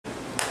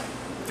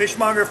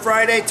Fishmonger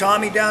Friday,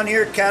 Tommy down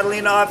here,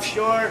 Catalina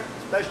offshore,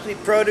 specialty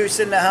produce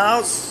in the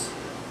house.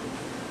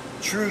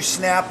 True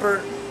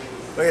snapper.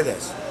 Look at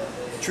this.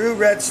 True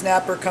red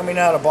snapper coming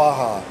out of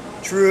Baja.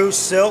 True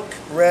silk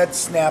red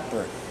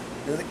snapper.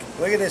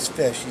 Look at this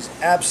fish. He's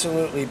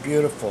absolutely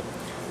beautiful.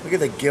 Look at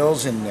the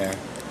gills in there.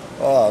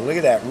 Oh, look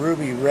at that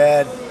ruby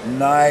red,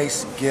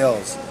 nice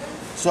gills.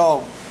 So,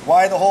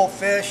 why the whole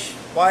fish?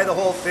 Why the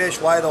whole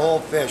fish? Why the whole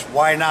fish?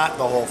 Why not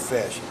the whole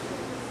fish?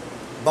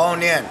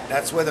 Bone in.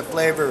 That's where the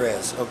flavor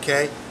is,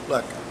 okay?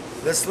 Look,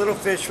 this little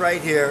fish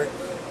right here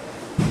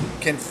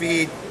can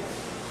feed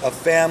a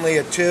family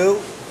of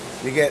 2.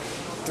 You get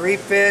 3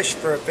 fish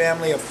for a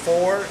family of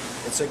 4.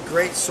 It's a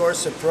great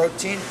source of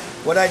protein.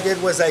 What I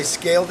did was I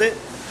scaled it.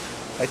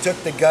 I took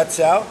the guts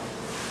out,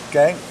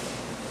 okay?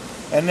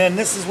 And then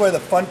this is where the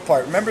fun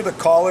part. Remember the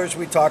collars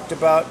we talked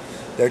about?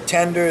 They're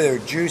tender, they're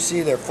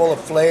juicy, they're full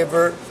of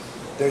flavor.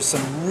 There's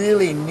some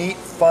really neat,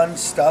 fun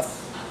stuff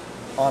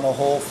on a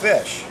whole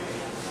fish.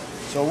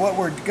 So what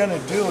we're gonna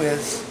do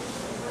is,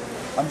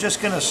 I'm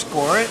just gonna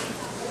score it.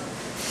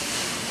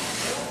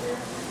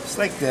 Just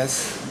like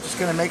this. I'm just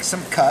gonna make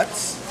some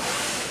cuts.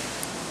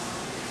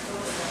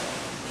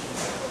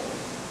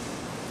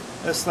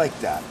 Just like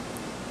that,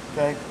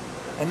 okay?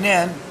 And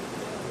then,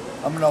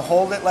 I'm gonna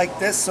hold it like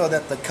this so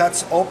that the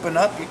cuts open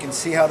up. You can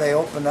see how they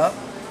open up.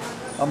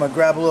 I'm gonna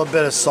grab a little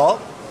bit of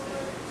salt.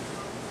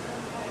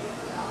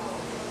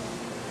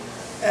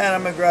 And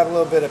I'm gonna grab a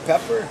little bit of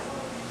pepper.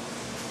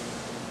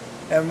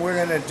 And we're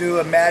gonna do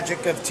a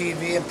magic of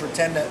TV and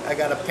pretend that I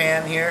got a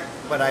pan here,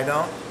 but I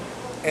don't.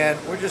 And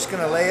we're just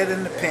gonna lay it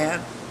in the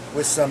pan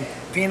with some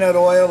peanut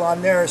oil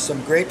on there, or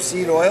some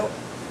grapeseed oil,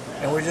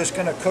 and we're just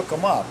gonna cook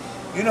them up.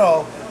 You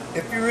know,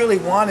 if you really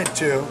wanted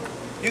to,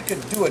 you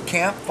could do a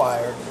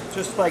campfire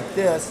just like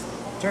this,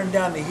 turn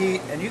down the heat,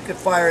 and you could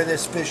fire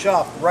this fish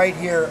off right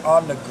here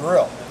on the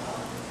grill.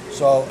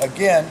 So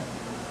again,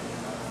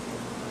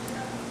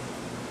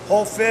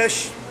 whole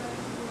fish,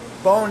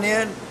 bone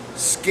in,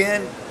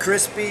 skin,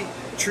 crispy,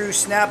 true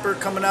snapper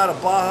coming out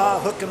of Baja,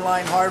 hook and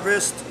line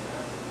harvest.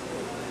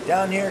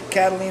 Down here,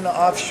 Catalina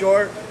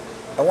offshore.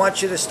 I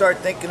want you to start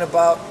thinking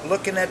about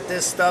looking at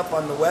this stuff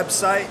on the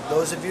website.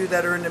 Those of you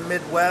that are in the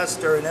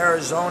Midwest or in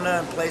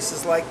Arizona and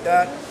places like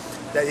that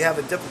you have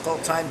a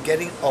difficult time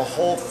getting a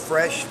whole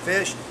fresh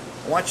fish,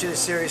 I want you to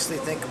seriously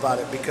think about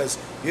it, because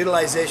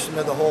utilization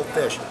of the whole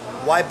fish.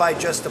 Why buy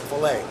just a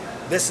fillet?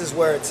 This is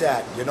where it's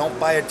at. You don't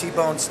buy a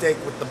T-bone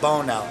steak with the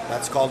bone out.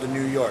 That's called a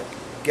New York.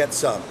 Get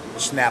some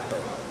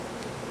snapper.